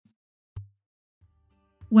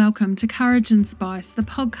Welcome to Courage and Spice, the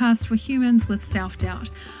podcast for humans with self-doubt.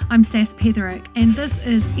 I'm Sass Petherick, and this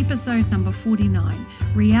is episode number 49,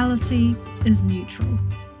 Reality is Neutral.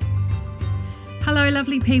 Hello,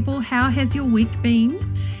 lovely people. How has your week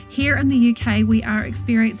been? Here in the UK, we are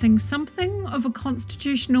experiencing something of a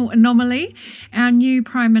constitutional anomaly. Our new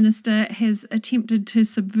Prime Minister has attempted to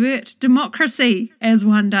subvert democracy, as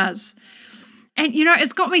one does. And, you know,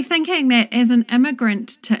 it's got me thinking that as an immigrant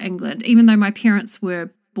to England, even though my parents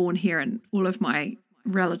were born here and all of my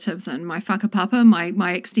relatives and my whakapapa,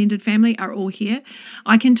 my extended family are all here,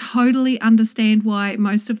 I can totally understand why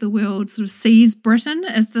most of the world sort of sees Britain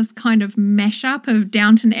as this kind of mashup of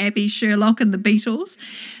Downton Abbey, Sherlock and the Beatles.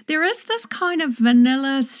 There is this kind of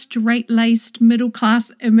vanilla, straight-laced,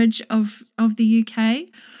 middle-class image of the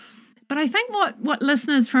UK. But I think what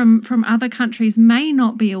listeners from other countries may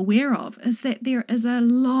not be aware of is that there is a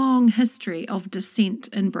long history of dissent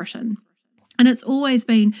in Britain. And it's always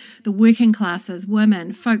been the working classes,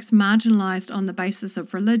 women, folks marginalised on the basis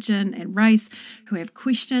of religion and race who have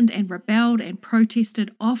questioned and rebelled and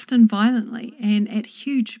protested, often violently and at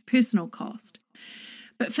huge personal cost.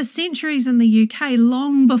 But for centuries in the UK,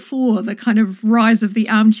 long before the kind of rise of the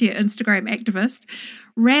armchair Instagram activist,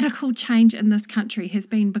 radical change in this country has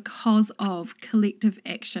been because of collective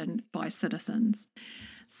action by citizens.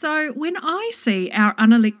 So when I see our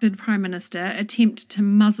unelected Prime Minister attempt to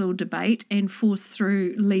muzzle debate and force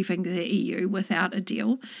through leaving the EU without a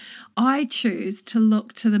deal, I choose to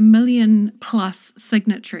look to the 1 million+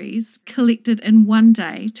 signatories collected in one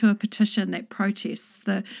day to a petition that protests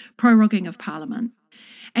the proroguing of Parliament,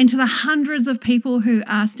 and to the hundreds of people who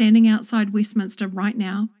are standing outside Westminster right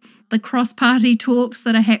now, the cross-party talks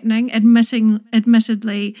that are happening,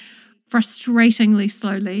 admittedly, frustratingly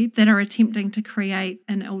slowly, that are attempting to create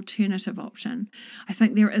an alternative option. I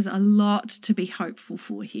think there is a lot to be hopeful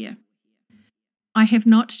for here. I have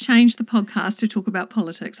not changed the podcast to talk about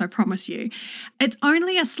politics, I promise you. It's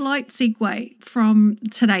only a slight segue from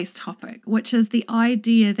today's topic, which is the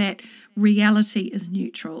idea that reality is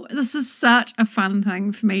neutral. This is such a fun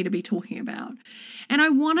thing for me to be talking about. And I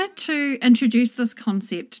wanted to introduce this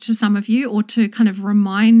concept to some of you, or to kind of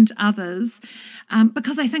remind others,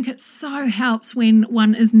 because I think it so helps when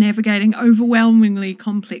one is navigating overwhelmingly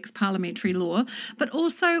complex parliamentary law, but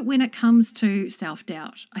also when it comes to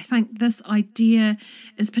self-doubt. I think this idea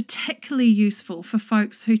is particularly useful for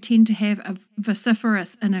folks who tend to have a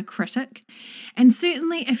vociferous inner critic. And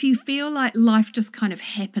certainly if you feel like life just kind of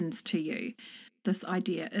happens to you, this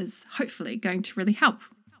idea is hopefully going to really help.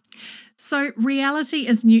 So reality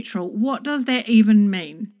is neutral. What does that even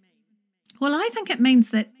mean? Well, I think it means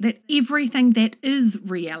that everything that is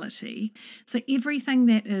reality, so everything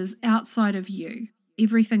that is outside of you,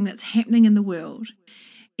 everything that's happening in the world,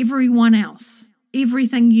 everyone else,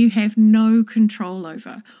 everything you have no control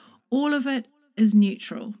over, all of it is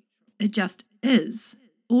neutral. It just is.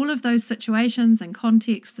 All of those situations and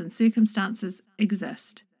contexts and circumstances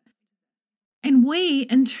exist. And we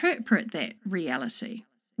interpret that reality.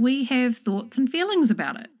 We have thoughts and feelings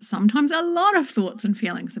about it, sometimes a lot of thoughts and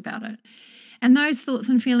feelings about it. And those thoughts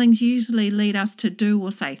and feelings usually lead us to do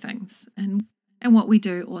or say things. And what we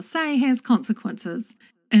do or say has consequences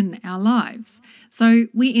in our lives. So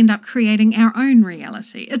we end up creating our own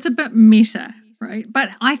reality. It's a bit meta, right?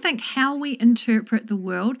 But I think how we interpret the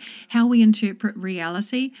world, how we interpret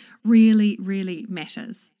reality really, really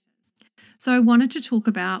matters. So I wanted to talk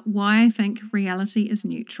about why I think reality is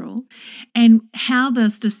neutral and how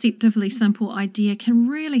this deceptively simple idea can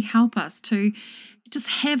really help us to just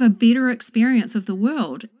have a better experience of the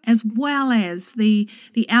world, as well as the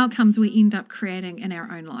outcomes we end up creating in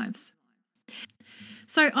our own lives.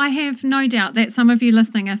 So I have no doubt that some of you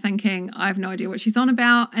listening are thinking, I have no idea what she's on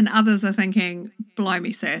about, and others are thinking,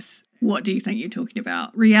 blimey, Sass, what do you think you're talking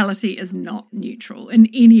about? Reality is not neutral in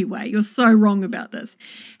any way. You're so wrong about this.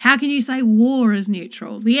 How can you say war is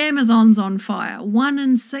neutral? The Amazon's on fire. 1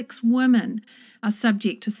 in 6 women are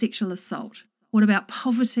subject to sexual assault. What about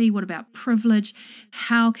poverty? What about privilege?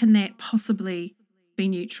 How can that possibly be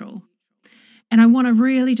neutral? And I want to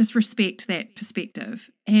really just respect that perspective.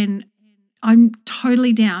 And I'm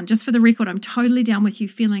totally down, just for the record, I'm totally down with you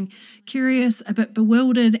feeling curious, a bit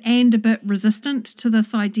bewildered, and a bit resistant to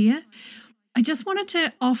this idea. I just wanted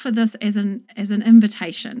to offer this as an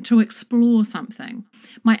invitation to explore something.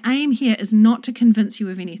 My aim here is not to convince you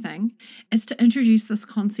of anything. It's to introduce this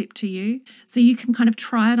concept to you so you can kind of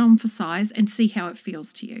try it on for size and see how it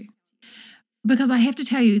feels to you. Because I have to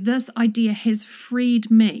tell you, this idea has freed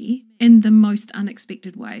me in the most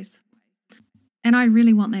unexpected ways. And I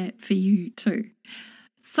really want that for you too.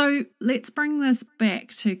 So let's bring this back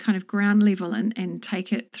to kind of ground level and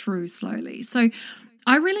take it through slowly. So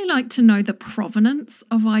I really like to know the provenance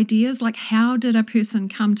of ideas, like how did a person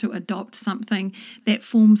come to adopt something that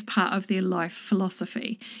forms part of their life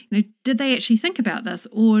philosophy? Did they actually think about this,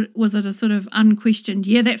 or was it a sort of unquestioned,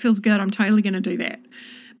 yeah, that feels good, I'm totally going to do that?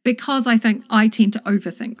 Because I think I tend to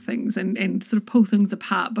overthink things and sort of pull things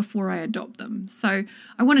apart before I adopt them. So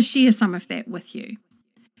I want to share some of that with you.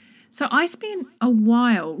 So I spent a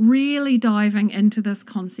while really diving into this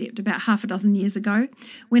concept about half a dozen years ago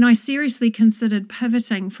when I seriously considered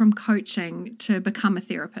pivoting from coaching to become a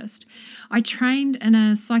therapist. I trained in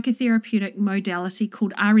a psychotherapeutic modality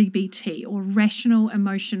called REBT, or Rational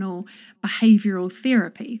Emotional Behavioral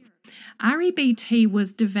Therapy. REBT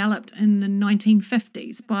was developed in the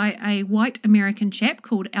 1950s by a white American chap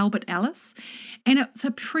called Albert Ellis, and it's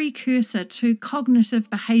a precursor to cognitive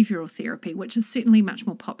behavioral therapy, which is certainly much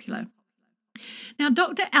more popular. Now,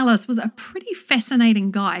 Dr. Ellis was a pretty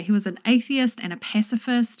fascinating guy. He was an atheist and a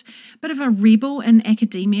pacifist, bit of a rebel in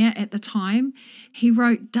academia at the time. He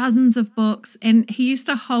wrote dozens of books, and he used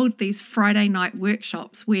to hold these Friday night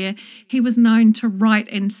workshops where he was known to write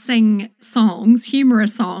and sing songs,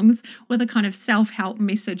 humorous songs, with a kind of self-help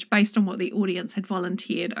message based on what the audience had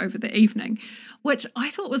volunteered over the evening, which I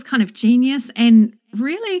thought was kind of genius and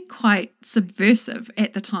really quite subversive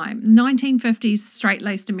at the time. 1950s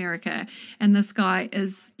straight-laced America, and this guy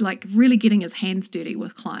is like really getting his hands dirty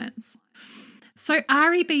with clients. So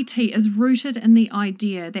REBT is rooted in the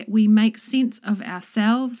idea that we make sense of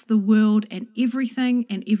ourselves, the world, and everything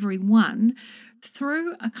and everyone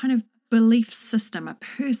through a kind of belief system, a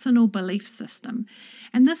personal belief system.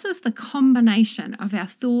 And this is the combination of our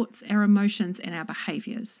thoughts, our emotions, and our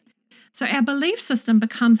behaviors. So our belief system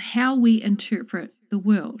becomes how we interpret the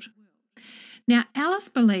world. Now, Alice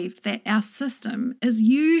believed that our system is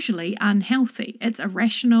usually unhealthy. It's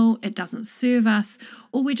irrational, it doesn't serve us,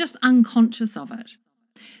 or we're just unconscious of it.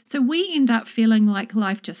 So we end up feeling like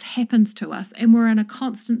life just happens to us and we're in a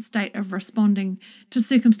constant state of responding to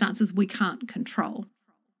circumstances we can't control.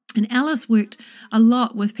 And Alice worked a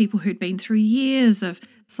lot with people who'd been through years of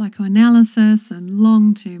psychoanalysis and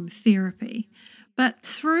long-term therapy. But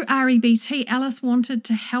through REBT, Alice wanted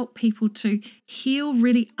to help people to heal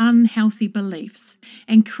really unhealthy beliefs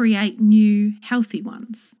and create new healthy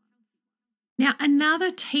ones. Now,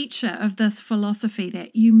 another teacher of this philosophy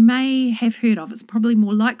that you may have heard of, it's probably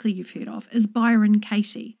more likely you've heard of, is Byron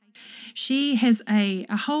Katie. She has a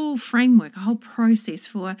whole framework, a whole process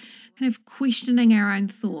for kind of questioning our own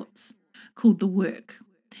thoughts called The Work.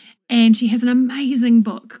 And she has an amazing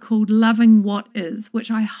book called Loving What Is,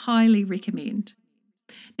 which I highly recommend.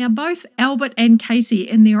 Now, both Albert and Katie,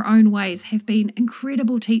 in their own ways, have been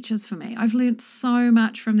incredible teachers for me. I've learnt so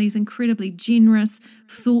much from these incredibly generous,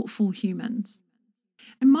 thoughtful humans.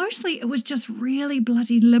 And mostly it was just really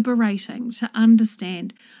bloody liberating to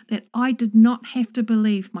understand that I did not have to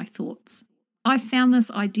believe my thoughts. I found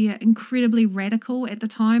this idea incredibly radical at the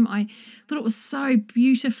time. I thought it was so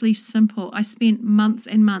beautifully simple. I spent months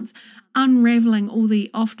and months unraveling all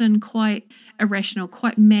the often quite irrational,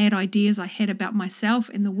 quite mad ideas I had about myself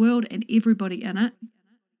and the world and everybody in it.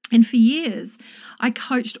 And for years, I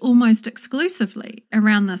coached almost exclusively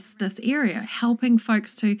around this area, helping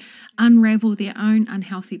folks to unravel their own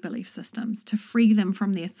unhealthy belief systems, to free them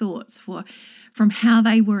from their thoughts, from how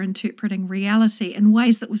they were interpreting reality in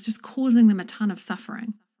ways that was just causing them a ton of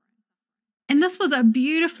suffering. And this was a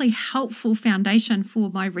beautifully helpful foundation for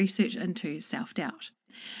my research into self-doubt.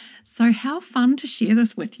 So how fun to share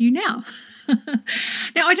this with you now.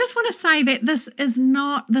 Now, I just want to say that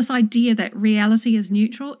this idea that reality is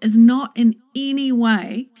neutral is not in any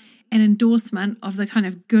way an endorsement of the kind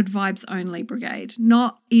of good vibes only brigade,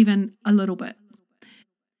 not even a little bit.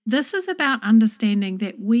 This is about understanding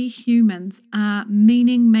that we humans are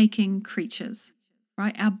meaning-making creatures,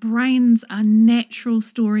 right? Our brains are natural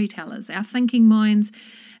storytellers. Our thinking minds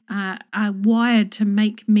are wired to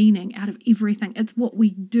make meaning out of everything. It's what we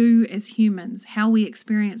do as humans, how we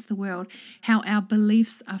experience the world, how our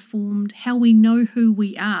beliefs are formed, how we know who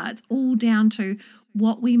we are. It's all down to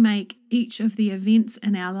what we make each of the events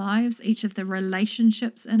in our lives, each of the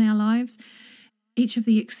relationships in our lives, each of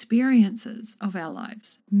the experiences of our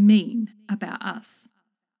lives mean about us.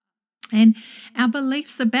 And our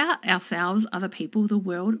beliefs about ourselves, other people, the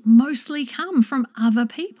world, mostly come from other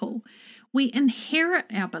people. We inherit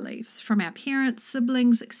our beliefs from our parents,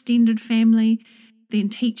 siblings, extended family, then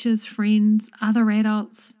teachers, friends, other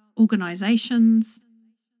adults, organisations,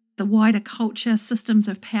 the wider culture, systems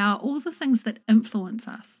of power, all the things that influence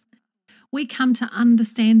us. We come to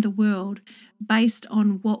understand the world based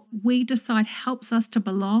on what we decide helps us to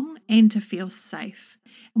belong and to feel safe.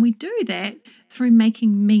 And we do that through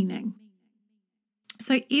making meaning.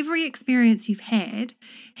 So every experience you've had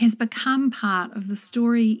has become part of the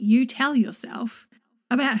story you tell yourself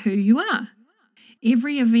about who you are.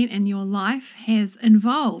 Every event in your life has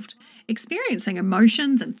involved experiencing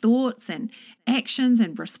emotions and thoughts and actions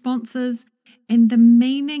and responses, and the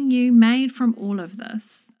meaning you made from all of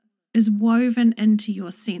this is woven into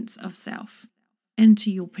your sense of self,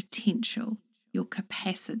 into your potential, your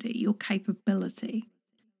capacity, your capability.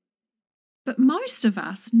 But most of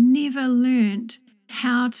us never learned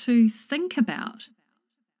how to think about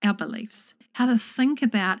our beliefs, how to think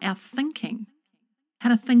about our thinking, how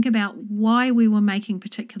to think about why we were making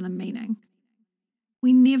particular meaning.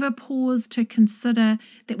 We never pause to consider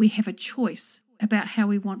that we have a choice about how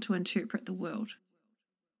we want to interpret the world.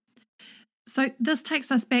 So this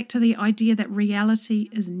takes us back to the idea that reality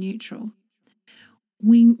is neutral.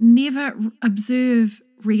 We never observe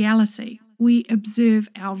reality. We observe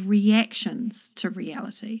our reactions to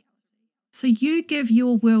reality. So you give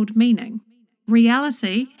your world meaning.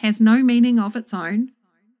 Reality has no meaning of its own.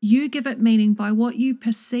 You give it meaning by what you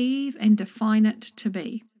perceive and define it to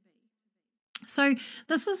be. So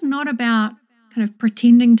this is not about kind of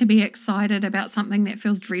pretending to be excited about something that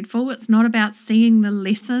feels dreadful. It's not about seeing the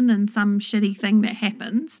lesson in some shitty thing that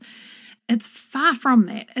happens. It's far from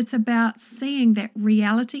that. It's about seeing that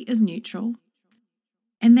reality is neutral,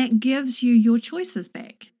 and that gives you your choices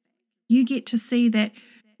back. You get to see that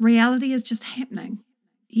reality is just happening.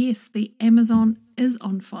 Yes, the Amazon is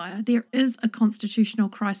on fire. There is a constitutional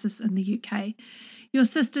crisis in the UK. Your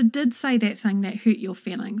sister did say that thing that hurt your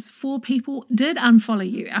feelings. 4 people did unfollow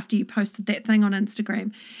you after you posted that thing on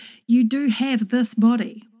Instagram. You do have this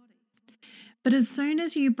body. But as soon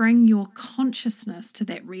as you bring your consciousness to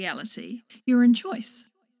that reality, you're in choice.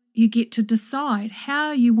 You get to decide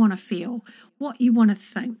how you want to feel, what you want to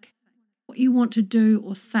think, what you want to do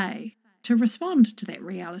or say to respond to that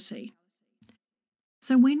reality.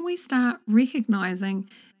 So when we start recognizing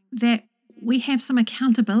that we have some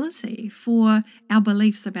accountability for our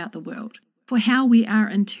beliefs about the world, for how we are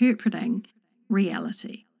interpreting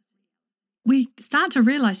reality, we start to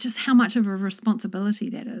realize just how much of a responsibility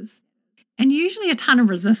that is. And usually a ton of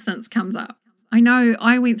resistance comes up. I know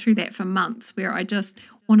I went through that for months where I just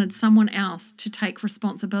wanted someone else to take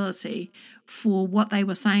responsibility for what they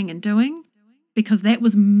were saying and doing, because that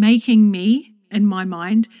was making me, in my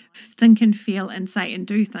mind, think and feel and say and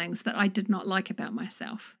do things that I did not like about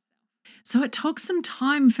myself. So it took some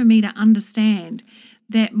time for me to understand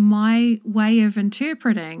that my way of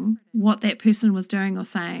interpreting what that person was doing or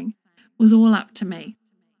saying was all up to me.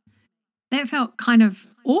 That felt kind of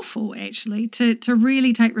awful, actually, to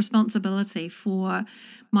really take responsibility for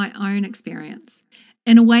my own experience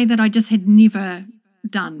in a way that I just had never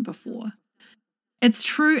done before. It's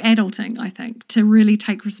true adulting, I think, to really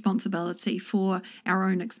take responsibility for our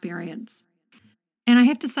own experience. And I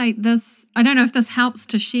have to say this, I don't know if this helps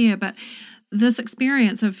to share, but this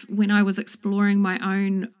experience of when I was exploring my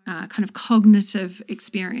own kind of cognitive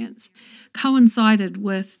experience coincided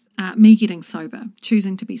with me getting sober,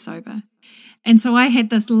 choosing to be sober. And so I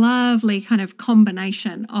had this lovely kind of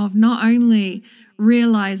combination of not only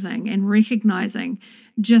realizing and recognizing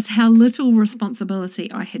just how little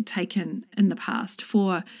responsibility I had taken in the past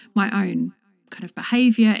for my own kind of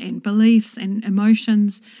behavior and beliefs and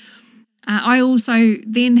emotions. I also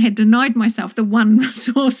then had denied myself the one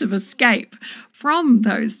source of escape from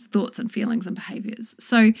those thoughts and feelings and behaviors.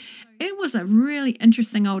 So it was a really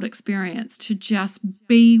interesting old experience to just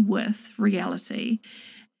be with reality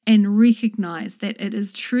and recognize that it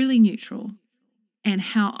is truly neutral, and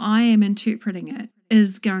how I am interpreting it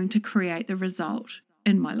is going to create the result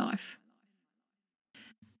in my life.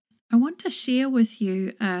 I want to share with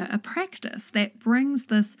you a practice that brings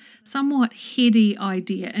this somewhat heady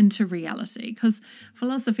idea into reality, because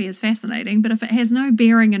philosophy is fascinating, but if it has no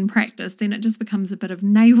bearing in practice, then it just becomes a bit of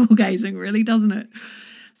navel-gazing, really, doesn't it?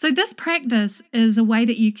 So this practice is a way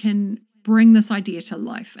that you can bring this idea to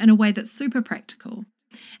life in a way that's super practical.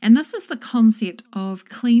 And this is the concept of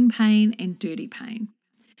clean pain and dirty pain.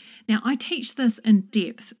 Now, I teach this in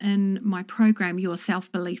depth in my program, Your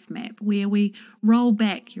Self-Belief Map, where we roll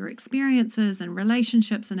back your experiences and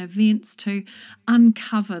relationships and events to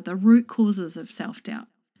uncover the root causes of self-doubt.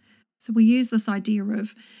 So we use this idea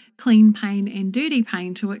of clean pain and dirty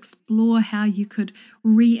pain to explore how you could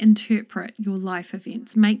reinterpret your life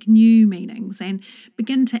events, make new meanings, and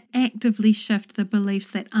begin to actively shift the beliefs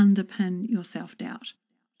that underpin your self-doubt.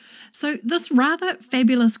 So this rather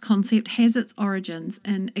fabulous concept has its origins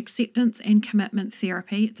in acceptance and commitment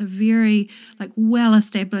therapy. It's a very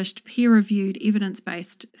well-established, peer-reviewed,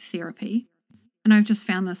 evidence-based therapy. And I've just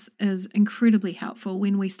found this is incredibly helpful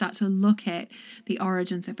when we start to look at the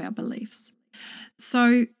origins of our beliefs.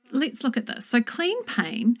 So let's look at this. So clean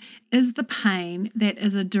pain is the pain that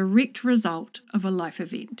is a direct result of a life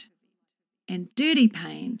event. And dirty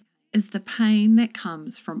pain is the pain that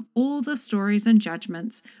comes from all the stories and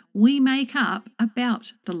judgments we make up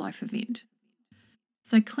about the life event.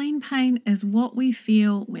 So clean pain is what we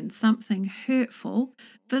feel when something hurtful,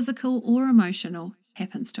 physical or emotional,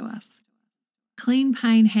 happens to us. Clean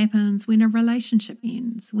pain happens when a relationship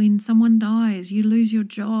ends, when someone dies, you lose your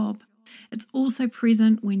job. It's also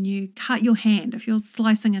present when you cut your hand if you're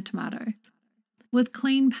slicing a tomato. With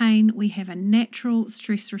clean pain, we have a natural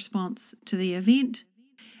stress response to the event,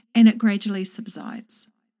 and it gradually subsides.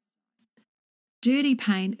 Dirty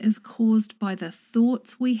pain is caused by the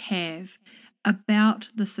thoughts we have about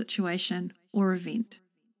the situation or event.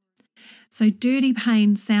 So dirty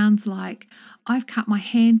pain sounds like, I've cut my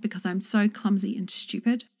hand because I'm so clumsy and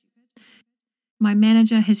stupid. My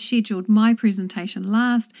manager has scheduled my presentation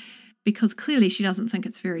last because clearly she doesn't think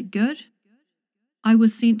it's very good. I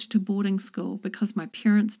was sent to boarding school because my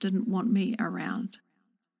parents didn't want me around.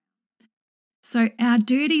 So our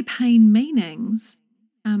dirty pain meanings,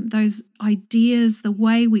 those ideas, the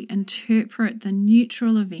way we interpret the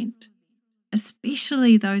neutral event,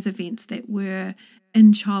 especially those events that were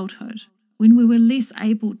in childhood, when we were less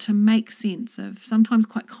able to make sense of sometimes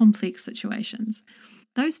quite complex situations,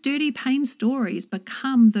 those dirty pain stories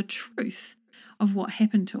become the truth of what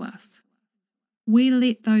happened to us. We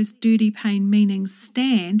let those dirty pain meanings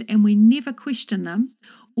stand and we never question them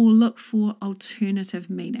or look for alternative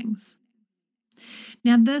meanings.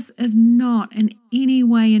 Now, this is not in any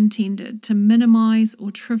way intended to minimize or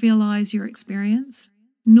trivialize your experience,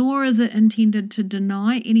 nor is it intended to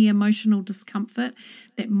deny any emotional discomfort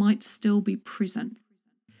that might still be present.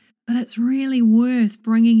 But it's really worth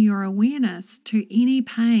bringing your awareness to any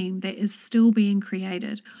pain that is still being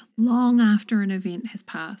created long after an event has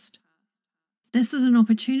passed. This is an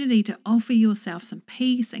opportunity to offer yourself some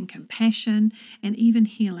peace and compassion and even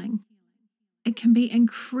healing. It can be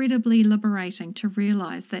incredibly liberating to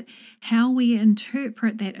realize that how we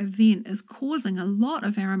interpret that event is causing a lot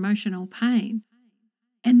of our emotional pain,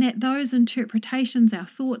 and that those interpretations, our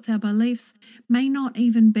thoughts, our beliefs, may not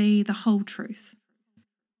even be the whole truth.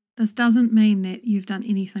 This doesn't mean that you've done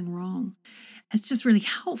anything wrong. It's just really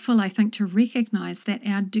helpful, I think, to recognize that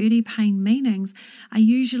our dirty pain meanings are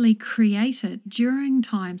usually created during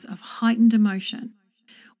times of heightened emotion,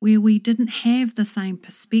 where we didn't have the same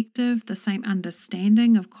perspective, the same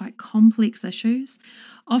understanding of quite complex issues,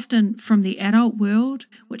 often from the adult world,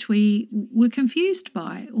 which we were confused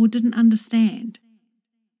by or didn't understand.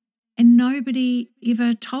 And nobody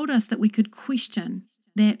ever told us that we could question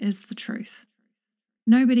that is the truth.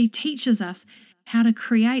 Nobody teaches us how to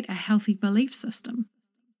create a healthy belief system.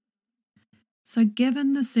 So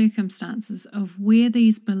given the circumstances of where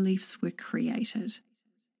these beliefs were created,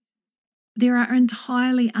 there are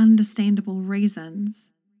entirely understandable reasons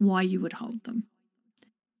why you would hold them.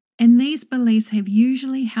 And these beliefs have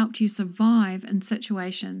usually helped you survive in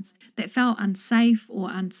situations that felt unsafe or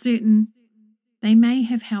uncertain. They may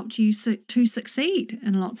have helped you to succeed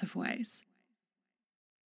in lots of ways.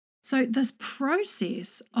 So this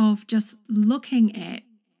process of just looking at,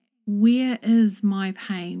 where is my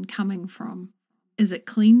pain coming from? Is it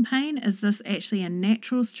clean pain? Is this actually a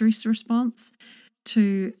natural stress response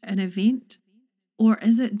to an event? Or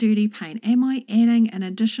is it dirty pain? Am I adding an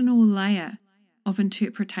additional layer of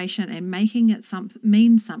interpretation and making it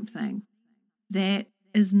mean something that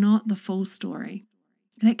is not the full story?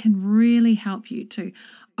 That can really help you to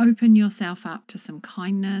open yourself up to some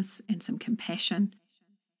kindness and some compassion.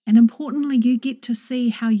 And importantly, you get to see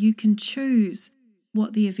how you can choose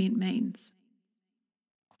what the event means.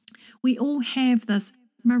 We all have this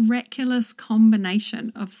miraculous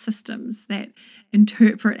combination of systems that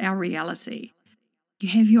interpret our reality. You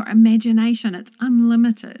have your imagination, it's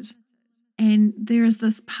unlimited. And there is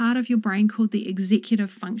this part of your brain called the executive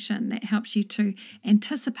function that helps you to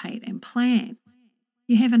anticipate and plan.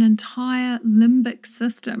 You have an entire limbic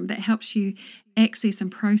system that helps you access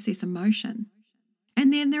and process emotion.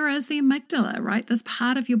 And then there is the amygdala, right? This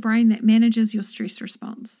part of your brain that manages your stress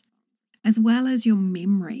response, as well as your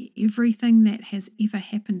memory, everything that has ever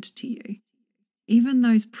happened to you, even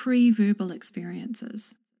those pre-verbal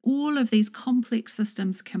experiences. All of these complex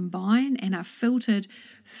systems combine and are filtered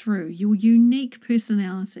through your unique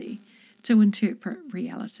personality to interpret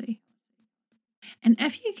reality. And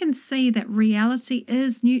if you can see that reality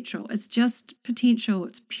is neutral, it's just potential,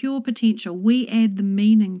 it's pure potential, we add the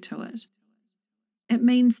meaning to it. It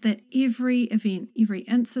means that every event, every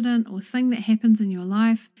incident or thing that happens in your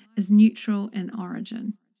life is neutral in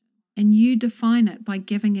origin, and you define it by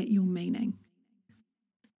giving it your meaning.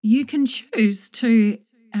 You can choose to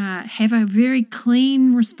have a very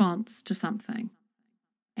clean response to something.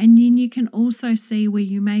 And then you can also see where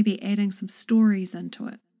you may be adding some stories into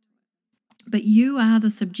it. But you are the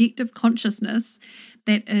subjective consciousness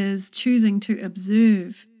that is choosing to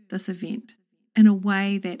observe this event in a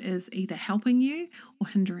way that is either helping you or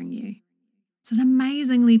hindering you. It's an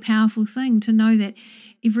amazingly powerful thing to know that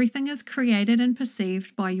everything is created and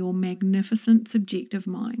perceived by your magnificent subjective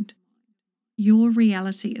mind. Your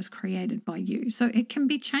reality is created by you, so it can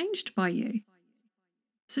be changed by you.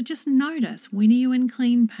 So just notice, when are you in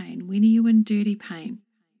clean pain? When are you in dirty pain?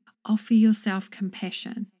 Offer yourself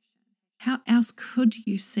compassion. How else could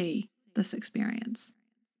you see this experience?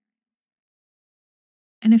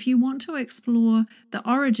 And if you want to explore the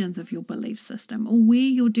origins of your belief system or where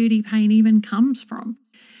your dirty pain even comes from,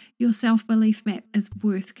 your self-belief map is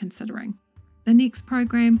worth considering. The next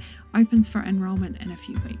program opens for enrollment in a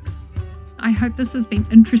few weeks. I hope this has been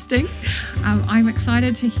interesting. I'm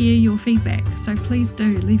excited to hear your feedback, so please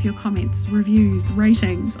do leave your comments, reviews,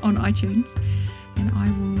 ratings on iTunes, and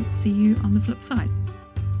I will see you on the flip side.